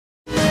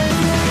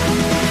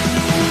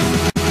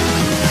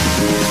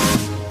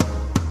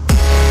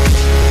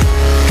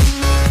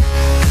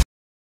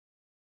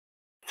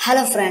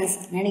Hello friends,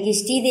 நடிகை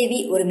ஸ்ரீதேவி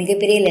ஒரு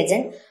மிகப்பெரிய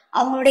லெஜண்ட்.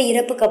 அவங்களோட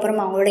இறப்புக்கு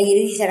அப்புறம் அவங்களோட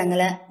இறுதி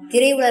சடங்குல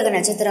திரையுலக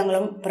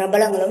நட்சத்திரங்களும்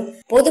பிரபலங்களும்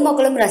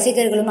பொதுமக்களும்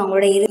ரசிகர்களும்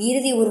அவங்களோட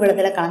இறுதி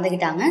ஊர்வலத்துல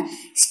கலந்துகிட்டாங்க.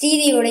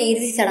 ஸ்ரீதேவியோட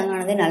இறுதி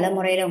சடங்கானது நல்ல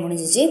முறையில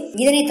முடிஞ்சிச்சு.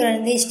 இதனைத்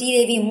தொடர்ந்து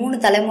ஸ்ரீதேவி 3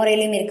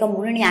 தலைமுறையிலும் இருக்க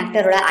முன்னணி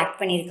ஆக்டரோட ஆக்ட்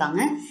பண்ணியிருக்காங்க.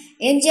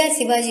 எம்ஜிஆர்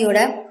சிவாஜியோட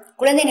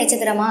குழந்தை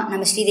நட்சத்திரமா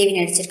நம்ம ஸ்ரீதேவி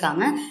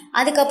நடிச்சிருக்காங்க.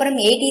 அதுக்கப்புறம்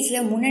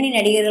 80ஸ்ல முன்னணி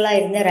நடிகர்களா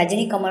இருந்த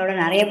ரஜினி, கமலோட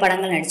நிறைய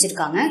படங்கள்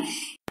நடிச்சிருக்காங்க.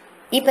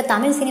 இப்ப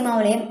தமிழ்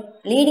சினிமாவிலே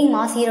லீடிங்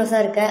மாஸ் ஹீரோஸா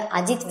இருக்க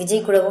அஜித்,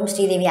 விஜய் கூடவும்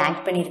ஸ்ரீதேவி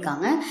ஆக்ட்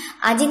பண்ணியிருக்காங்க.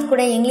 அஜித்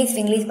கூட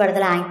இங்கிலீஷ்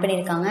படத்துல ஆக்ட்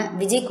பண்ணியிருக்காங்க.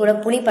 விஜய் கூட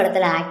புலி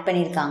படத்துல ஆக்ட்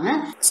பண்ணியிருக்காங்க.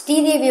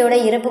 ஸ்ரீதேவியோட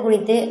இறப்பு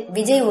குறித்து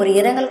விஜய் ஒரு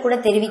இரங்கல் கூட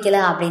தெரிவிக்கல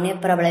அப்படின்னு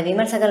பிரபல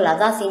விமர்சகர்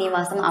லதா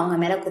சீனிவாசன் அவங்க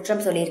மேல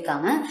குற்றம்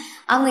சொல்லியிருக்காங்க.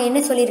 அவங்க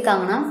என்ன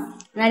சொல்லியிருக்காங்கன்னா,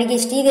 நடிகை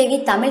ஸ்ரீதேவி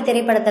தமிழ்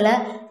திரைப்படத்துல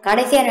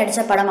கடைசியா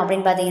நடிச்ச படம்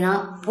அப்படின்னு பாத்தீங்கன்னா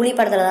புலி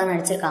படத்துல தான்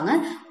நடிச்சிருக்காங்க.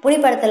 புலி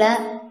படத்துல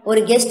ஒரு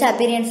கெஸ்ட்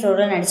அப்பியரன்ஸ்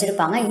ரோல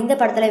நடிச்சிருப்பாங்க. இந்த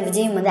படத்துல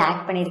விஜயும்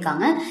ஆக்ட்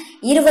பண்ணியிருக்காங்க.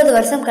 20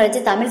 வருஷம் கழிச்சு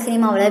தமிழ்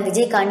சினிமாவில்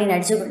விஜய்காண்டி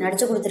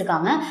நடிச்சு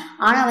கொடுத்துருக்காங்க.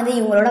 ஆனா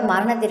இவங்களோட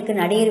மரணத்திற்கு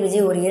நடிகர்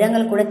விஜய் ஒரு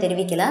இரங்கல் கூட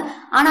தெரிவிக்கல.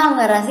 ஆனா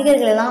அவங்க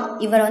ரசிகர்கள் எல்லாம்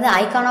இவர்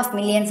ஐகான் ஆஃப்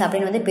மில்லியன்ஸ்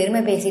அப்படின்னு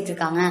பெருமை பேசிட்டு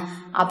இருக்காங்க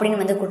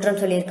அப்படின்னு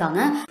குற்றம் சொல்லியிருக்காங்க.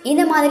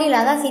 இந்த மாதிரி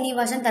லதா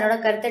சீனிவாசன் தன்னோட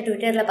கருத்தை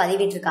ட்விட்டர்ல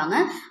பதிவிட்டு இருக்காங்க.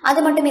 அது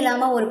மட்டும்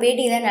இல்லாம ஒரு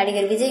பேட்டியில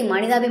நடிகர் விஜய்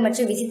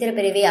மனிதாபிமற்ற விசித்திர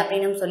பிறவி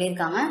அப்படின்னு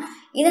சொல்லியிருக்காங்க.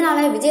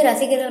 இதனால விஜய்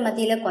ரசிகர்கள்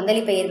மத்தியில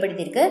கொந்தளிப்பை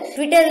ஏற்படுத்தியிருக்கு.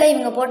 ட்விட்டர்ல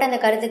இவங்க போட்ட அந்த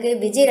கருத்துக்கு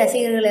விஜய்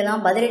ரசிகர்கள்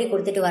எல்லாம் பதிலடி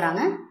கொடுத்துட்டு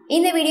வராங்க.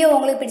 இந்த வீடியோ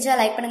உங்களுக்கு பிடிச்சா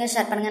லைக் பண்ணுங்க,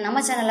 ஷேர் பண்ணுங்க,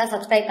 நம்ம சேனலை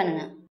சப்ஸ்கிரைப்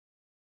பண்ணுங்க.